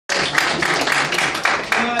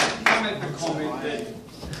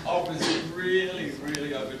I was really,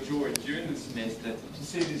 really overjoyed during the semester to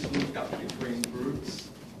see this link up between groups.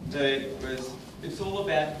 It's all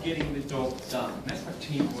about getting the job done. And that's what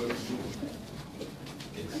teamwork is all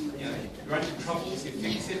about. You know, you run into troubles, you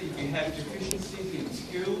fix it. If you have deficiencies in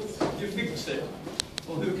skills, you fix it.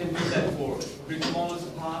 Well, who can do that for us? Bring them on as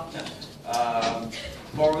a partner.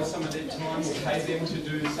 Borrow some of their time or pay them to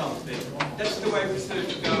do something. That's the way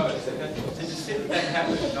research goes. Okay? And to see that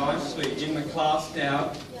happen nicely in the class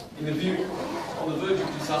now, on the verge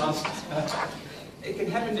of disaster, it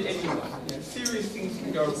can happen to anyone. You know, serious things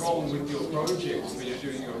can go wrong with your projects when you're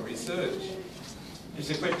doing your research.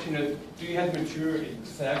 It's a question of, do you have maturity to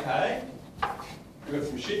say, okay, we've got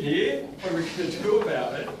some shit here, what are we going to do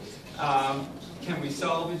about it? Can we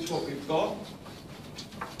salvage what we've got?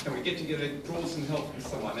 Can we get together, draw some help from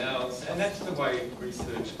someone else? And that's the way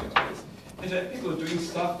research goes. And people are doing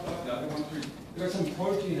stuff, you know, they've got some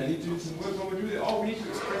protein, they need to do some work, what we do there? Oh, we need to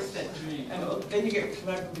express that gene. And then you get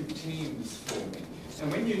collaborative teams forming.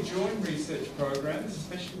 And when you join research programs,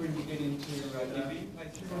 especially when you get into IBI,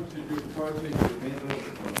 you want to do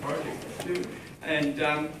projects too. And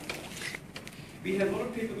we have a lot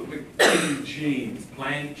of people that were getting genes,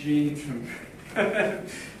 plant genes from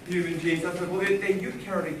human genes. I thought, well, they're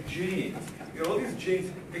eukaryotic genes. You know, all these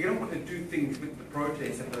genes, they don't want to do things with the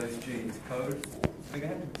proteins that those genes code for. So they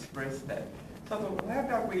have to express that. So I thought, well, how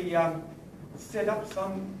about we set up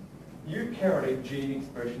some eukaryotic gene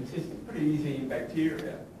expression system? Pretty easy in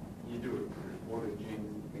bacteria. You do it with water genes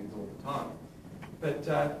and things all the time. But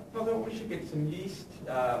I thought we should get some yeast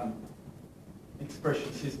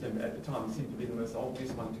expression system at the time. It seemed to be the most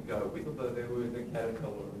obvious one to go with, although there were the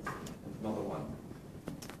caterpillars and another one.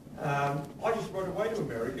 I just wrote away to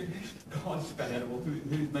America, God span animal,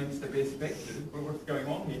 who makes the best vectors, what's going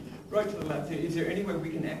on here? Wrote to the lab, said, is there any way we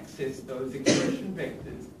can access those expression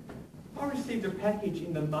vectors? I received a package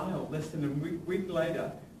in the mail less than a week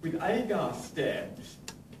later with agar stamps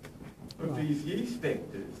of these yeast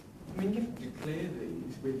vectors. I mean, you have to declare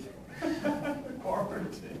these with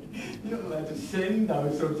quarantine. You're not allowed to send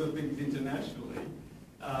those sorts of things internationally.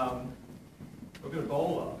 We've got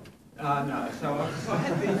Ebola. No, so I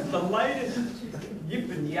had the latest yip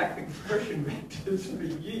and yak expression vectors for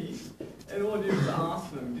yeast, and all I did was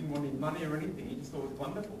ask them, didn't want any money or anything, he just thought it was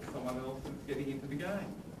wonderful, someone else was getting into the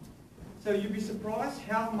game. So you'd be surprised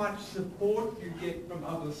how much support you get from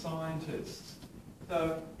other scientists.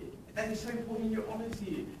 So that is so important in your honours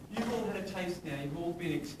here. You've all had a taste now, you've all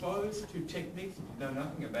been exposed to techniques that you know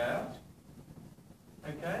nothing about,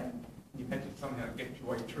 okay? You've had to somehow get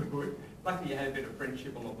your way through it. Luckily you had a bit of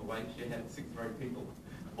friendship along the way because you had 6 or 8 people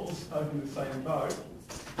also in the same boat.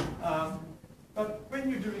 But when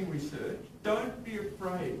you're doing research, don't be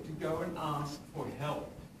afraid to go and ask for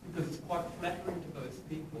help, because it's quite flattering to those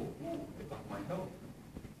people. They'd like my help.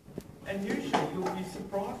 And usually you'll be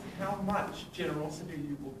surprised at how much generosity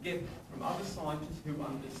you will get from other scientists who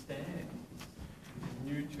understand. It's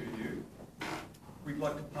new to you. We'd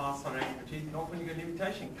like to pass on our expertise, and often you get an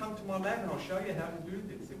invitation, come to my lab and I'll show you how to do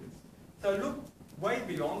this. So look way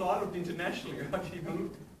beyond. I looked internationally. I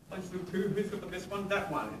just looked, who's got the best one?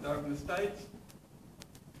 That one. It's over in the States.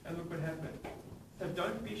 And look what happened. So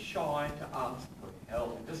don't be shy to ask for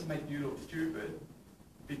help. It doesn't make you look stupid,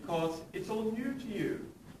 because it's all new to you.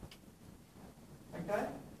 Okay?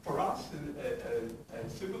 For us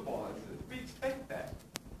as supervisors, we expect that.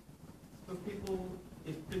 For people,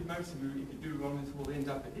 if most of you, if you do honours, will end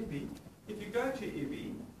up at IBI. If you go to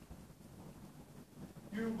IBI,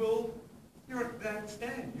 they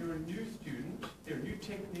understand, you're a new student, there are new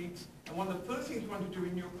techniques, and one of the first things you want to do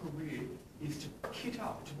in your career is to kit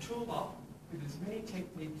up, to tool up with as many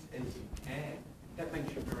techniques as you can. That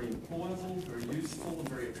makes you very employable, very useful, and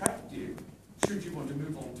very attractive, should you want to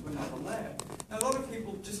move on to another lab. Now, a lot of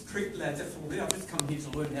people just treat labs, that's all they are, I've just come here to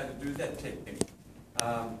learn how to do that technique.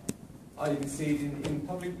 I even see it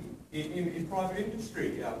in private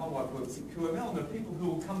industry. My wife works at QML, and there are people who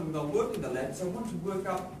will come and they'll work in the lab, so I want to work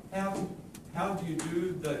up how do you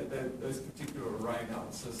do those particular array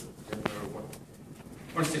analysis of what.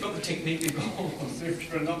 Once they've got the technique involved, I'll move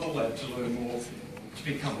to another lab to learn more, to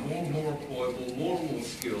become more and more employable, more and more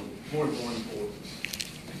skilled, more and more important.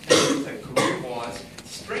 And so career-wise,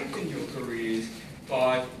 strengthen your careers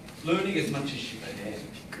by learning as much as you can.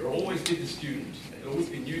 There'll always be the student. There'll always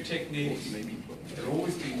be new techniques. There'll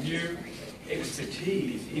always be new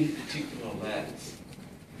expertise in particular labs.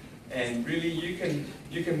 And really, you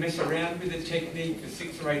can mess around with a technique for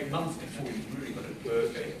 6 or 8 months before you've really got it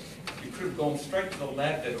perfect. You could have gone straight to the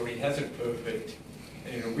lab that already has it perfect,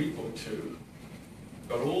 and in a week or two,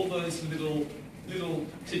 got all those little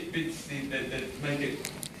tidbits that make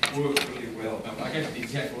it work really well. I gave the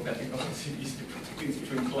example about the guys who used to put things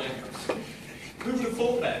between clouds. Who would have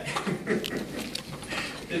thought that?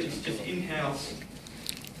 That it's just in-house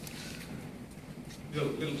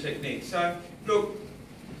little techniques. So, look,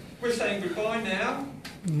 we're saying goodbye now.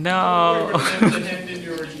 No. We're going to hand in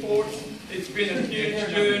your report. It's been a huge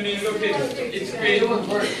journey. Look, it's been...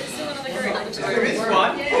 There is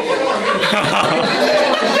one.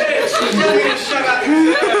 Yes, shut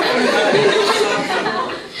up.